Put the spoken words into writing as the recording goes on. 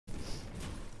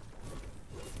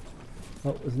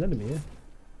Oh, there's an enemy here.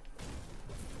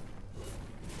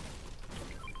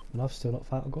 And I've still not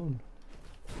found a gun.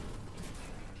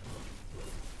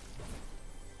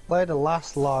 Play the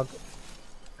last log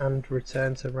and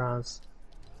return to Raz.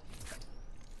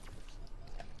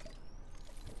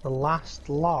 The last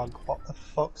log? What the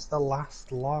fuck's the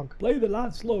last log? Play the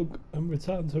last log and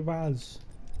return to Raz.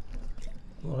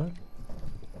 Alright.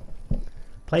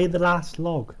 Play the last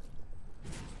log.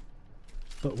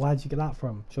 But where'd you get that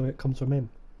from? Sure it comes from him.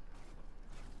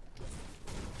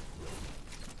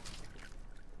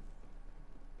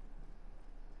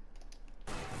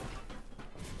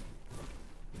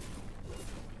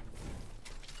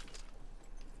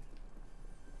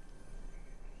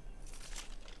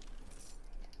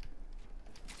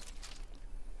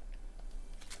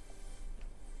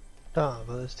 Oh,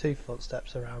 but there's 2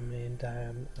 footsteps around me and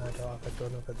I don't have a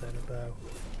gun other than a bow.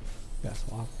 That's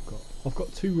what I've got. I've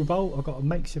got 2 revolver. I've got a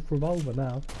makeshift revolver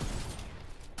now.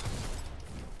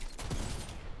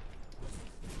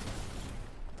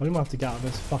 I don't have to get out of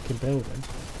this fucking building.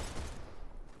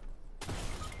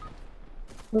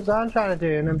 That's what I'm trying to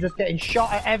do, and I'm just getting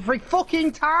shot at every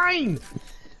fucking time!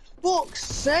 Fuck's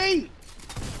sake!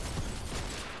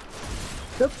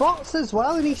 The bots as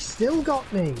well, and he still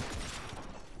got me.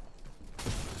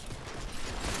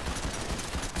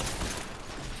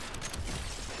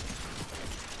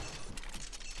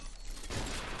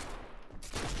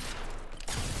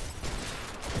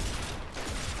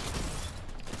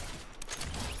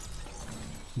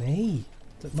 Me?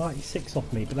 Took 96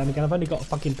 off me, but then again I've only got a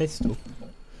fucking pistol.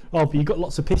 Oh, but you got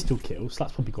lots of pistol kills, so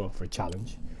that's probably going for a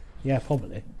challenge. Yeah,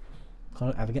 probably. I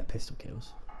don't ever get pistol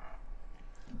kills.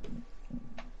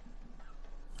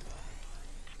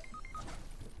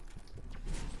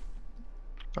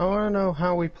 I want to know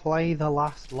how we play the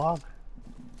last log.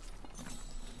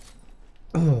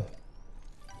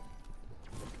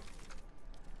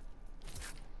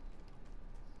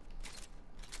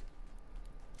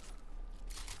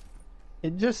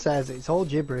 It just says, it's all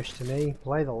gibberish to me,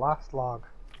 play the last log.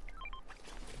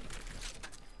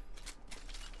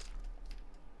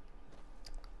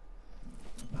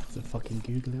 I have to fucking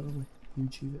Google it, won't we?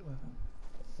 YouTube it, whatever.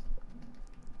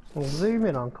 We'll zoom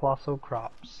in on Colossal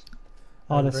Crops.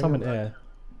 Oh, there's something here.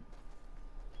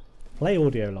 Play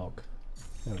audio log.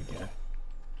 There we go.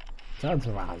 Down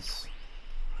to Raz.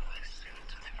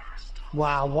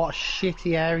 Wow, what a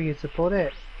shitty area to put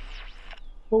it.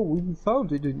 Oh, you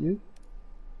found it, didn't you?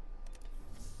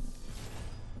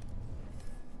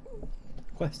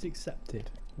 Quest accepted.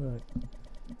 Right.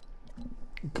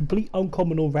 Complete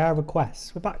uncommon or rare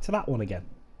requests. We're back to that one again.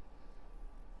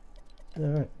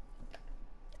 Alright.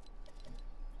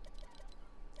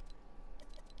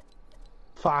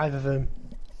 5 of them.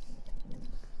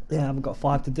 Yeah, I've got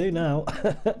 5 to do now.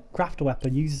 Craft a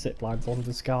weapon, use zip lines on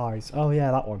the skies. Oh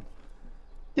yeah, that one.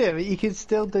 Yeah, but you can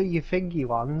still do your thingy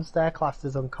ones. They're classed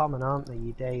as uncommon, aren't they?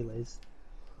 Your dailies.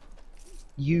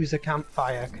 Use a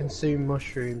campfire, consume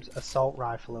mushrooms, assault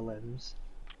rifle limbs.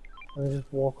 And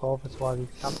just walk over to one of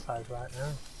these campfires right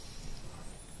now.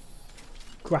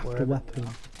 Craft a weapon.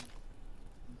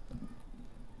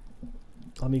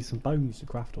 I need some bones to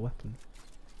craft a weapon.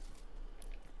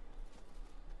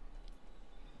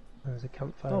 There's a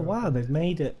campfire. Oh wow, they've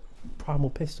made it primal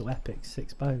pistol epic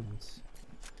 6 bones.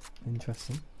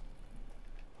 Interesting.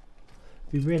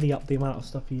 If you really up the amount of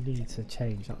stuff you need to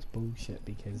change, that's bullshit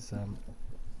because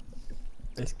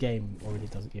this game already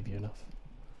doesn't give you enough.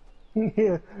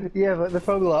 yeah, yeah, but they're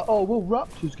probably like, oh well,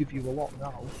 raptors give you a lot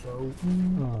now, so.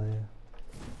 Oh yeah.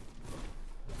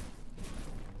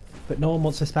 But no one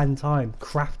wants to spend time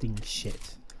crafting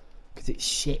shit because it's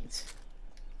shit.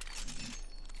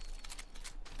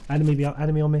 Enemy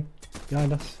on me,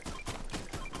 behind us.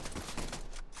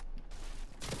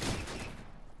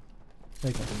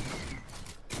 They got them.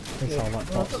 They sound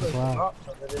like bots as well.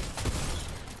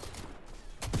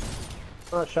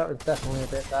 That shot was definitely a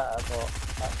bit better, but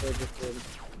actually just been...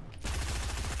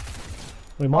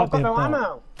 We might be I've got no bot.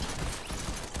 ammo!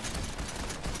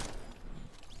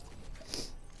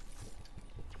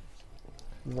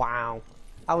 Wow.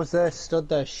 I was there, stood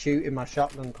there shooting my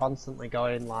shotgun constantly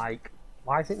going like,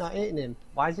 why is it not hitting him?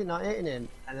 Why is it not hitting him?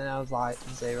 And then I was like,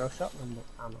 0 shotgun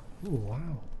ammo. Ooh, wow.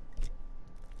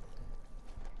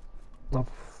 Oh,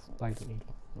 I don't need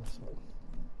one.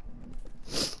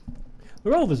 The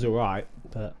Rover's alright,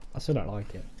 but I still don't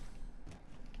like it.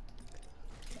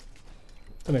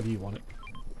 So maybe you want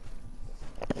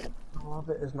it. I'll have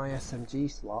it as my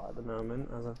SMG slot at the moment,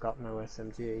 as I've got no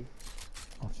SMG.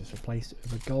 I've just replaced it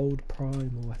with a gold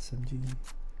primal SMG.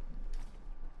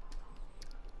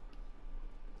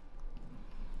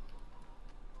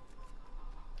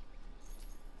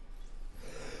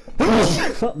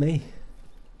 Fuck me.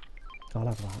 I'll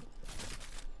have that.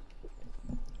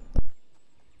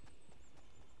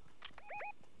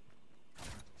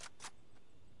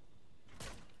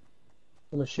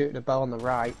 I'm gonna shoot the bow on the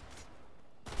right.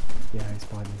 Yeah, he's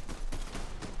by me.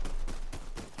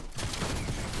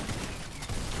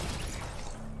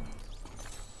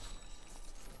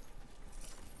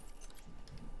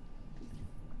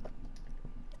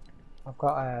 I've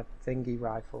got a thingy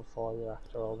rifle for you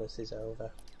after all this is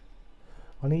over.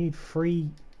 I need 3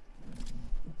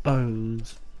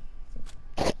 bones.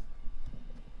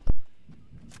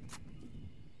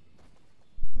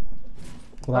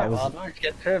 Well, Right, that was... well, I managed to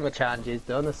get turbo challenges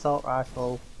done, assault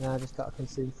rifle. Now I just gotta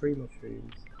consume 3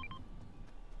 mushrooms.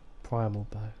 primal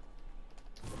bow.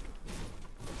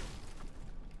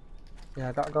 Yeah,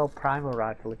 I gotta go primal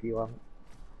rifle if you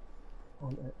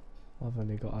want it. I've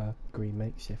only got a green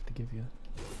makeshift to give you.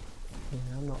 Yeah,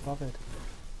 I'm not bothered.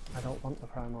 I don't want the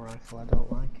primal rifle, I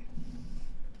don't like it.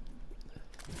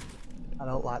 I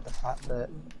don't like the fact that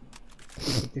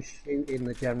you can just shoot in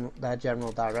their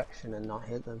general direction and not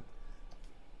hit them.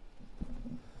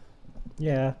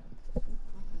 Yeah.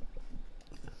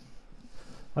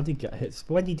 I did get hits,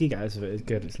 but when you do get hits of it, it's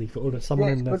good. It's lethal. Oh, there's someone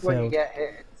Yeah, in the it's good when you field. get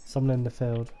hit, Someone in the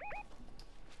field.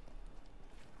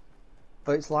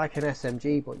 but it's like an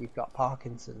SMG, but you've got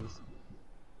Parkinson's.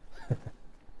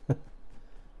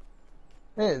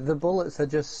 Yeah, the bullets are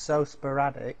just so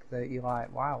sporadic that you're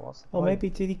like, wow, what's the Oh, point? maybe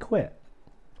did he quit?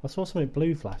 I saw something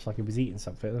blue flash, like he was eating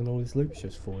something, and all his loot's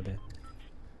just forward here.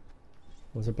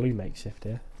 There's a blue makeshift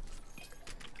here.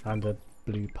 And a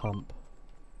blue pump.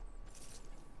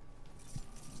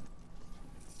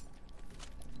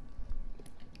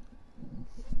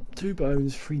 Two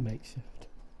bones, 3 makeshift.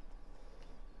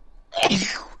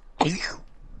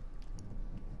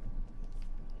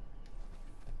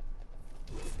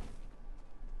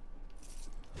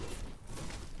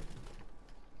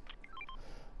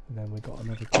 And then we got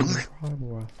another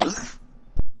primal rifle.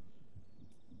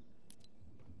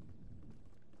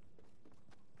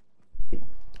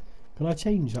 Can I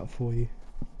change that for you?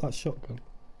 That shotgun.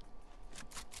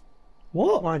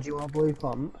 What? Why do you want a blue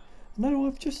pump?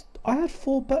 No, I had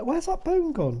 4 bones. Where's that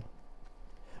bone gone?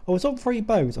 I was on 3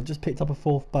 bones. I've just picked up a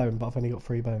 4th bone, but I've only got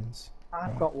 3 bones.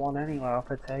 I've got one anyway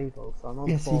off a table, so I'm on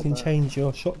Yes, 4 you can bones. change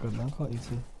your shotgun now, can't you?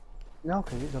 Too? No,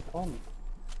 because it's a pump.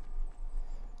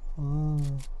 Oh.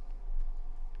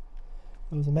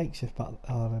 It was a makeshift back.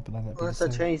 Oh no, but then it'd be Unless the I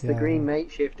same. change the Yeah. green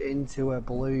makeshift into a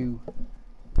blue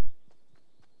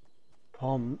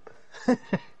pump.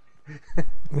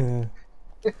 Yeah.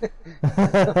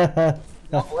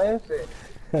 Not worth it.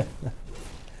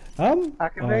 I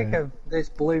can make this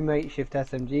blue makeshift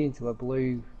SMG into a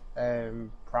blue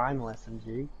primal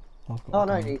SMG. I've got Oh a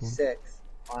no, it gold needs one. 6.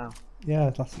 Wow.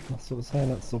 Yeah, that's what I was saying.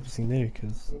 That's obviously new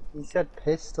because. You said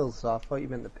pistol, so I thought you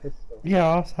meant the pistol. Yeah,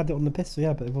 I had it on the pistol.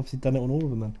 Yeah, but they've obviously done it on all of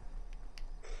them then.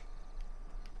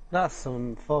 That's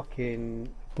some fucking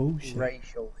Bullshit.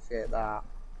 racial shit, that.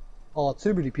 Oh,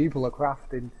 too many people are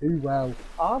crafting too well.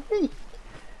 Are they?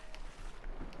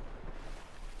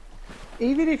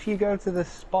 Even if you go to the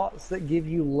spots that give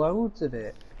you loads of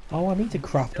it. Oh, I need to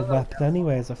craft a weapon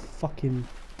anyway as a fucking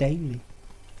daily.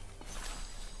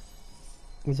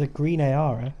 There's a green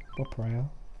AR, eh? Proper AR.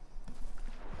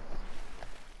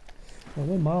 Oh,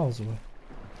 we're miles away.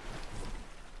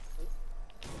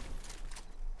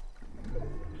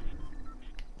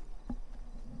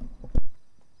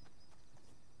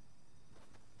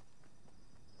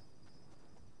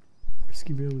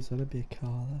 Risky Reels, there'll be a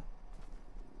car there.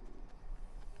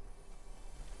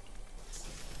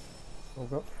 I've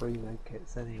got 3 med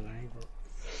kits anyway, but...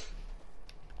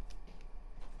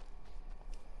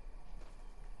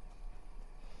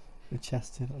 The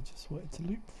chest here that I just wanted to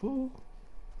loot for.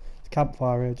 It's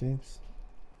campfire here, James.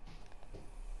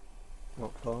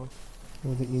 What for?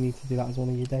 I think you need to do that as one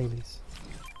of your dailies.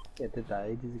 Yeah, I did that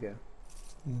ages ago.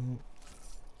 Mm.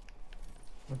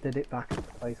 I did it back at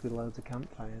the place with loads of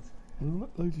campfires.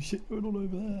 Loads of shit going on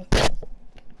over there.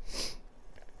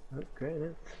 That's great, isn't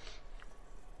it?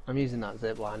 I'm using that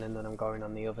zip line and then I'm going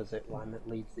on the other zip line that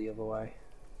leads the other way.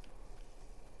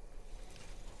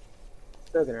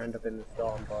 Still gonna end up in the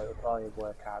storm, but it'll probably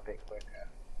work out a bit quicker.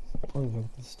 I'm going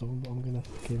to the storm, but I'm gonna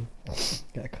fucking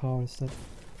get a car instead.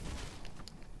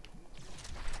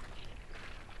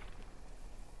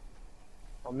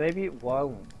 Or maybe it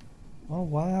won't. Oh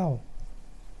wow.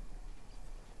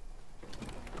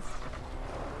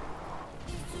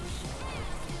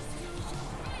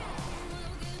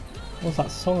 What's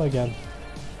that song again?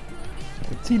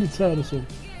 The Tina Turner song.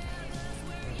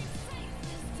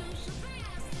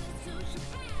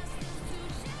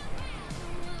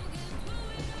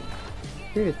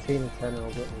 Maybe Tina Turner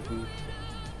will get me.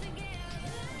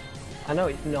 I know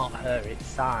it's not her, it's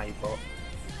Psy, but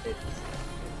it's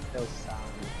still Psy.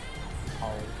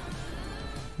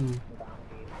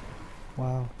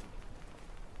 Wow.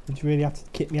 Did you really have to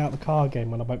kick me out of the car again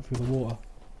when I went through the water?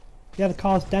 Yeah, the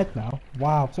car's dead now.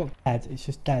 Wow, it's not dead, it's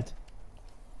just dead.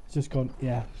 It's just gone,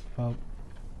 yeah, well.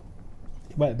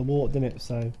 It went in the water, didn't it?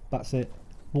 So, that's it.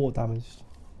 Water damaged.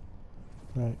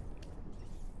 Right.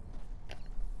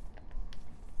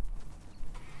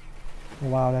 Oh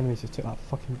wow, the enemies just took that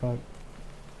fucking boat.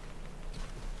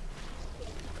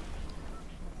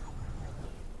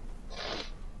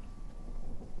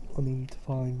 I need to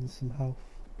find some health.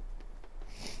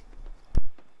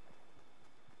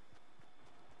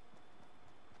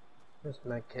 Just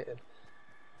medkitted.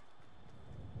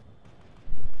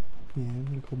 Yeah, I'm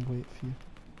gonna come wait for you.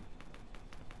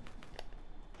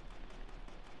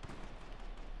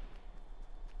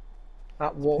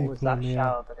 That water was People that on the,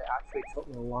 shallow that it actually took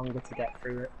me longer to get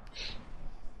through it.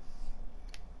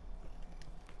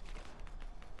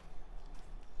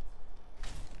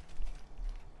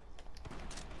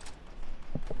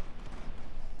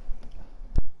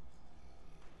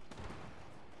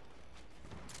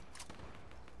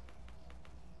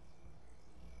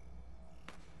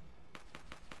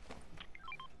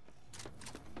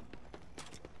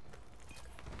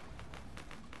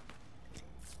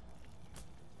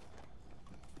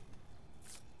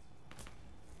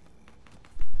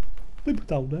 People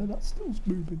down there, that still's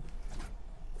moving.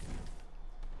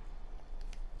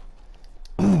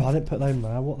 I didn't put them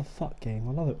there, what the fuck game?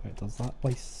 I love it when it does that.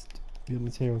 Waste your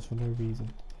materials for no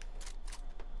reason.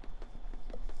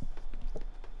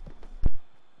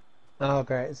 Oh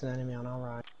great, it's an enemy on our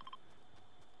right.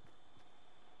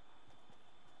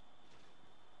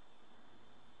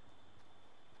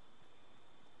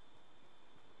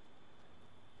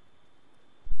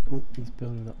 Oh, he's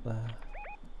building up there.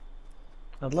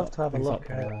 I'd love to have a He's look up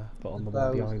at there, but on the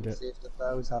bows one behind and it. see if the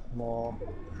bows have more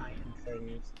item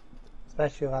things.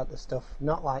 Especially like the stuff,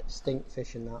 not like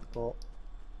stinkfish and that, but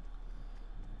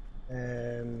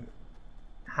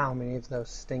how many of those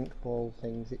stink ball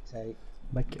things it takes.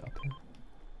 Make it up here.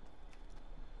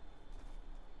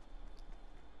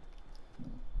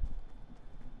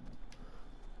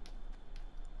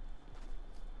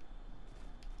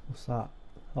 What's that?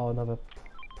 Oh, another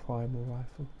primal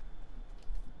rifle.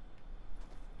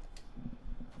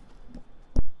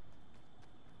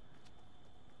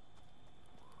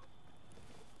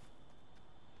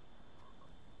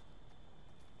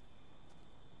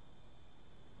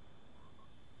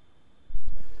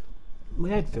 My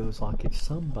head feels like it's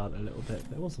sunburnt a little bit,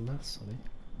 but it wasn't that sunny.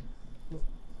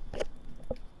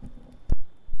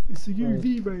 It's the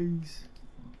UV rays.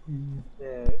 Yeah,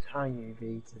 it's high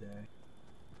UV today.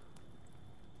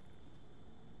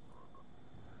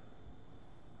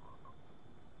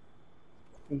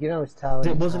 You can always tell.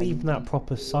 It wasn't even that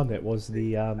proper sun, it was the,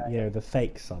 you know, the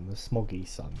fake sun, the smoggy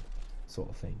sun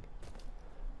sort of thing.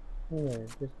 Yeah,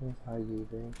 this one's high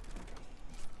UV.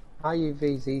 High UV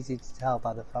is easy to tell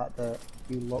by the fact that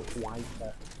you look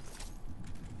whiter.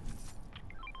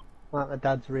 Like my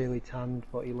dad's really tanned,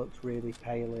 but he looks really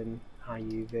pale in high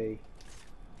UV.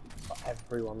 But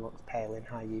everyone looks pale in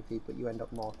high UV, but you end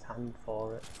up more tanned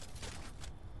for it.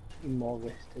 You're more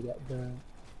risk to get burned.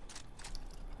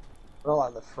 I don't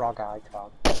like the frog icon.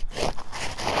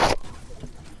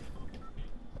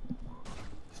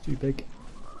 It's too big.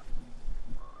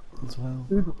 As well.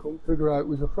 People couldn't figure out it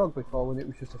was a frog before when it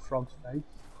was just a frog's face.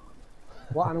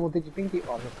 What animal did you think it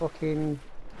was? A fucking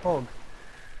pug?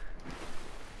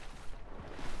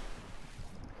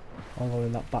 I'm on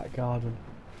in that back garden.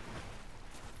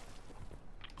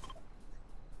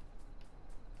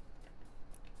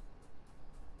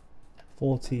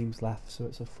 Four teams left, so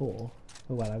it's a 4.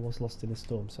 Oh well, I was lost in a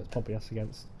storm, so it's probably us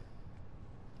against...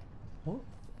 What?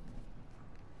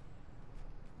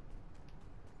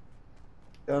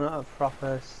 Don't have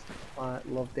proper, like,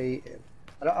 loved eating.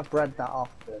 I don't have bread that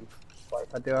often, but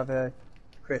if I do have a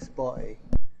crisp butty,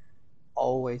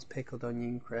 always pickled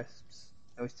onion crisps.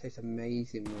 They always taste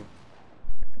amazing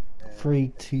with...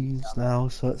 3 teams now,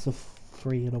 so it's a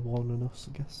 3 and a 1 and us,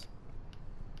 I guess.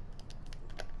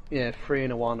 Yeah, 3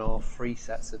 and a 1 or 3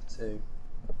 sets of 2.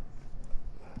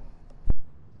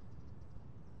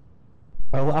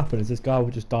 Well, what happened is this guy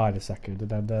would just die in a second,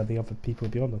 and then the other people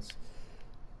would be on us.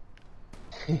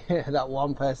 Yeah, that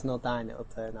one person will die and it'll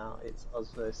turn out it's us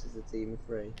versus a team of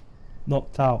 3.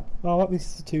 Knocked out. Oh, that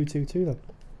means it's a 2-2-2 then.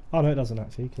 Oh no, it doesn't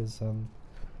actually, because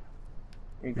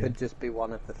It could just be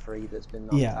one of the 3 that's been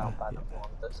knocked out by the one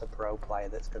that's a pro player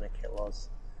that's going to kill us.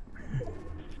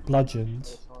 bludgeoned.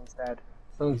 Someone's dead.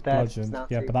 One's He's dead. It's bludgeoned. now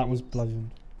Yeah, two but that was teams.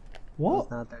 bludgeoned. One's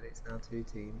What? now dead. It's now 2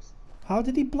 teams. How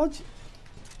did he bludgeon?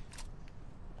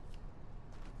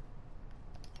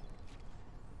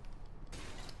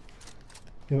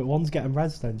 Yeah, but one's getting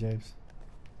res then, James.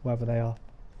 Wherever they are.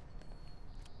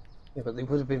 Yeah, but they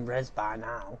would have been res by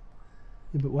now.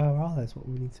 Yeah, but where are they? That's what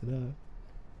we need to know.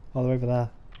 Oh, they're over there.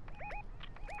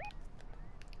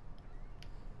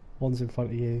 One's in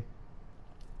front of you.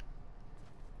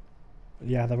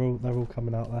 Yeah, they're all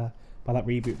coming out there by that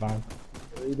reboot van.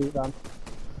 Reboot van.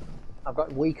 I've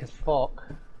got weak as fuck.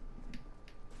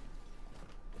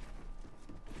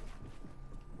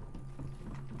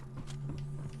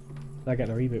 They're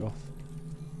getting a reboot off.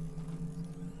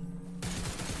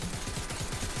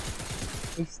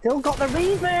 He's still got the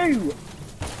reboot!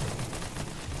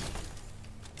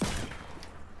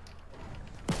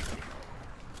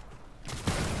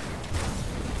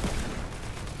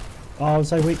 Oh,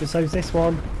 so weak, but so's this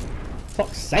one.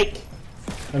 Fuck's sake!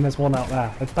 And there's one out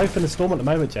there. They're both in the storm at the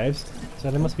moment, James.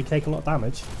 So they must be taking a lot of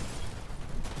damage.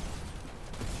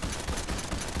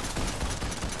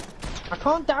 I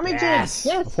can't damage Yes!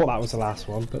 him! I Yes! thought that was the last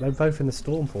one, but they're both in the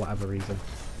storm for whatever reason.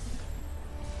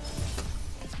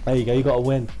 There you go, you got a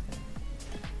win.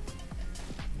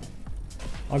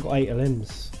 I got 8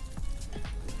 limbs.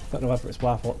 Don't know whether it's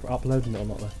worth uploading it or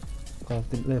not though. 'Cause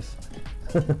I didn't live.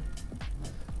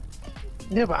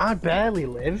 Yeah, but I barely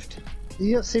lived.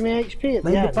 You don't see my HP at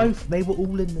the end? They were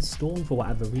all in the storm for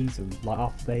whatever reason. Like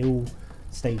after they all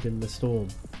stayed in the storm.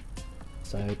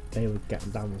 So they were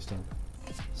getting damage done.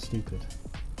 Stupid.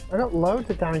 I got loads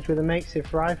of damage with a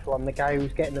makeshift rifle on the guy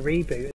who's getting the reboot.